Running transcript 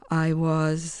I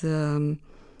was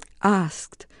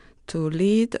asked to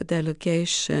lead a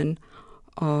delegation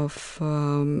of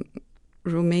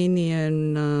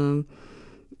Romanian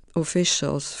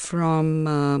officials from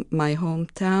my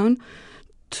hometown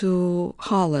to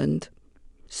Holland.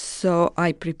 So I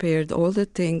prepared all the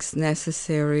things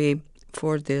necessary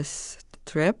for this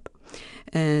trip,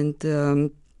 and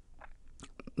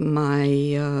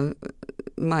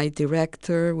my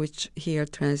director, which here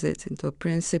translates into a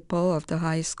principal of the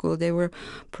high school, they were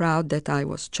proud that I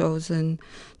was chosen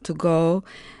to go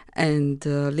and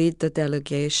lead the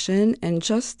delegation. And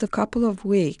just a couple of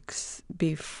weeks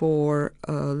before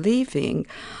leaving,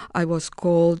 I was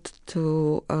called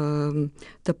to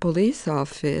the police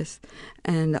office,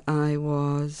 and I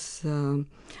was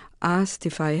asked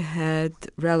if I had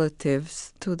relatives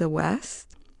to the West.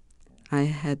 I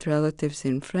had relatives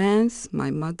in France,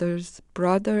 my mother's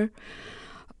brother.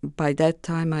 By that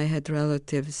time, I had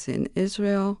relatives in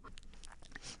Israel.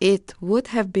 It would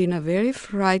have been a very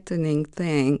frightening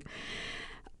thing,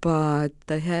 but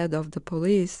the head of the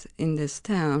police in this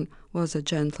town was a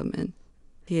gentleman.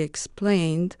 He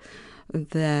explained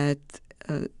that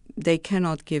they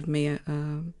cannot give me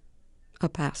a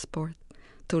passport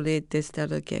to lead this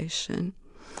delegation.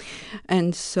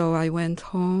 And so I went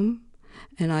home,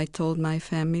 and I told my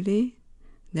family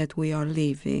that we are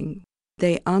leaving.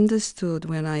 They understood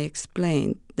when I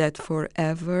explained that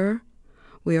forever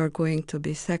we are going to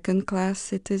be second-class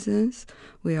citizens.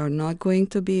 We are not going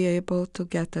to be able to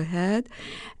get ahead.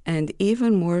 And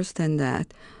even worse than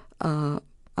that,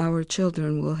 our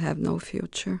children will have no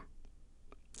future.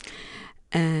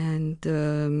 And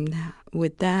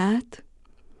with that,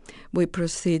 we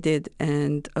proceeded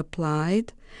and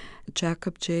applied.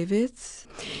 Jacob Javits,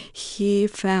 he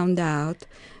found out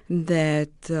that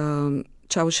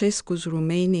Ceausescu's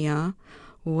Romania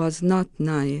was not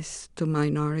nice to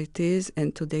minorities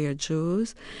and to their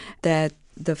Jews, that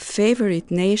the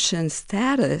favorite nation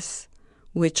status,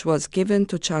 which was given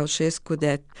to Ceausescu,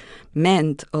 that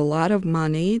meant a lot of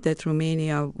money that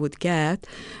Romania would get,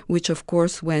 which of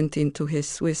course went into his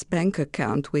Swiss bank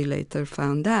account, we later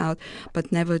found out,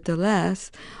 but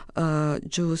nevertheless,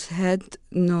 Jews had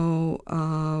no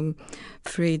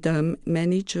freedom.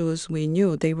 Many Jews we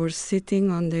knew, they were sitting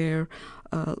on their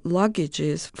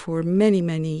luggages for many,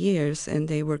 many years, and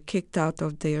they were kicked out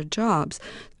of their jobs.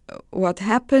 What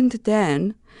happened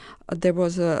then, there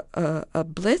was a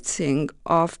blitzing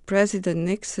of President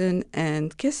Nixon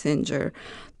and Kissinger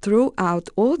throughout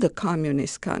all the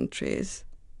communist countries,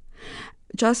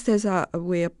 just as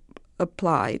we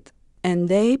applied. And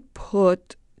they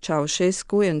put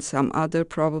Ceausescu and some other,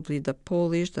 probably the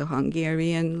Polish, the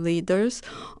Hungarian leaders,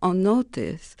 on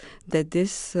notice that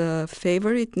this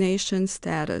favorite nation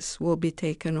status will be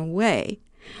taken away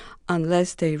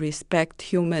unless they respect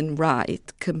human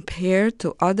rights. Compared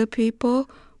to other people,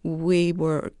 we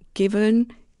were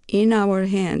given in our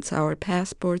hands our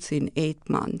passports in 8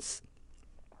 months.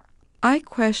 I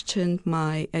questioned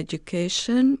my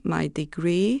education, my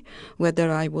degree,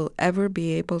 whether I will ever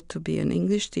be able to be an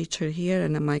English teacher here,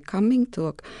 and am I coming to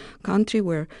a country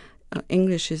where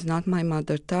English is not my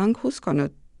mother tongue? Who's going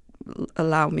to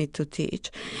allow me to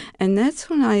teach? And that's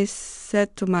when I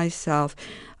said to myself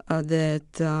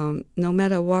that no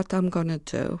matter what I'm going to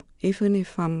do, even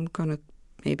if I'm going to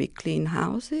maybe clean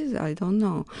houses, I don't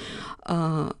know,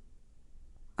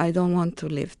 I don't want to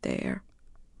live there.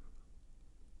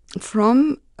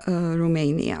 From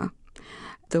Romania,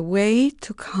 the way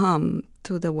to come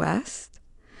to the West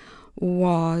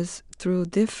was through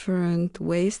different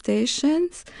way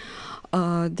stations.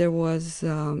 There was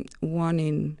one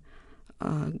in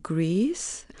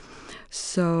Greece,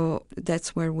 so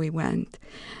that's where we went.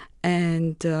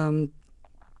 And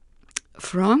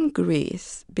from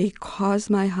Greece, because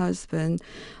my husband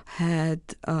had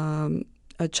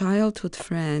a childhood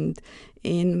friend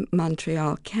in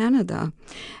Montreal, Canada,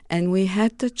 and we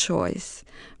had the choice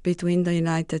between the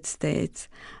United States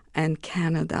and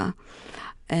Canada.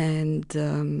 And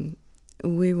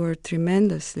we were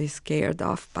tremendously scared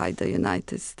off by the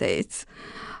United States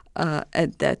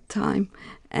at that time.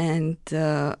 And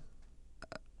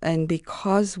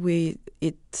because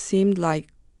it seemed like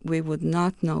we would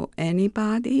not know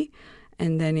anybody,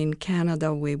 and then in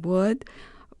Canada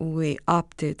we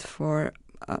opted for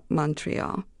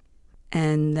Montreal.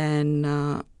 And then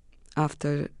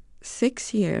after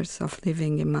 6 years of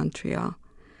living in Montreal,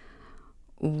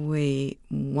 we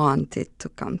wanted to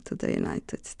come to the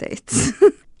United States.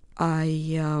 I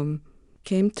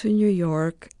came to New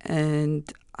York, and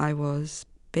I was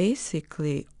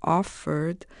basically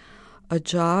offered a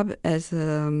job as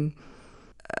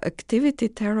activity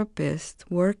therapist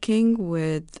working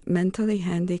with mentally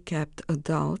handicapped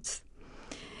adults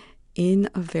in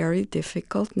a very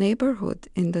difficult neighborhood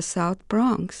in the South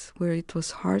Bronx, where it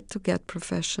was hard to get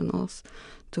professionals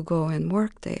to go and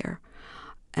work there.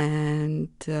 And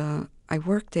I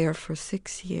worked there for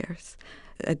 6 years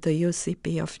at the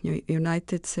UCP of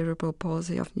United Cerebral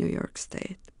Palsy of New York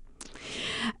State.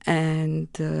 And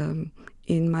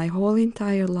in my whole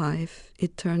entire life,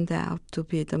 it turned out to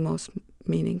be the most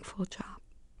meaningful job.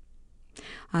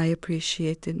 I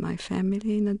appreciated my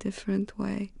family in a different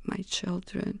way, my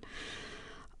children.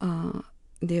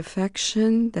 The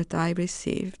affection that I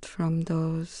received from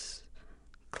those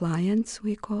clients,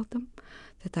 we call them,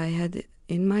 that I had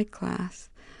in my class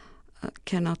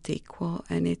cannot equal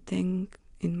anything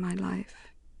in my life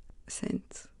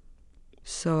since.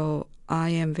 So I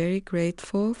am very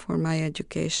grateful for my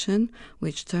education,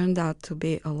 which turned out to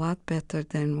be a lot better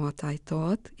than what I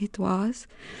thought it was.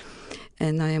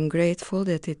 And I am grateful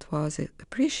that it was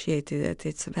appreciated at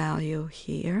its value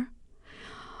here.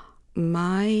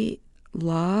 My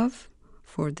love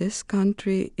for this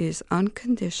country is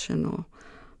unconditional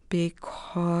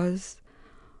because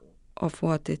of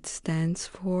what it stands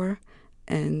for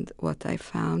and what I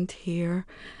found here.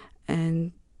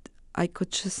 And I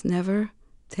could just never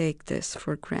take this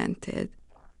for granted.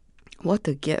 What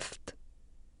a gift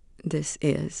this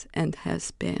is and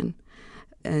has been.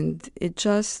 And it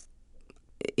just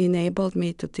enabled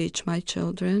me to teach my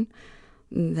children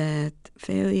that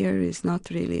failure is not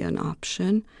really an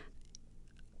option.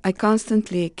 I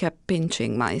constantly kept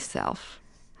pinching myself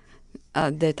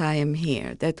that I am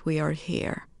here, that we are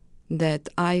here, that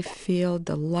I feel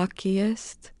the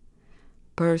luckiest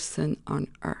person on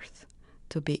earth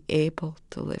to be able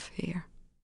to live here.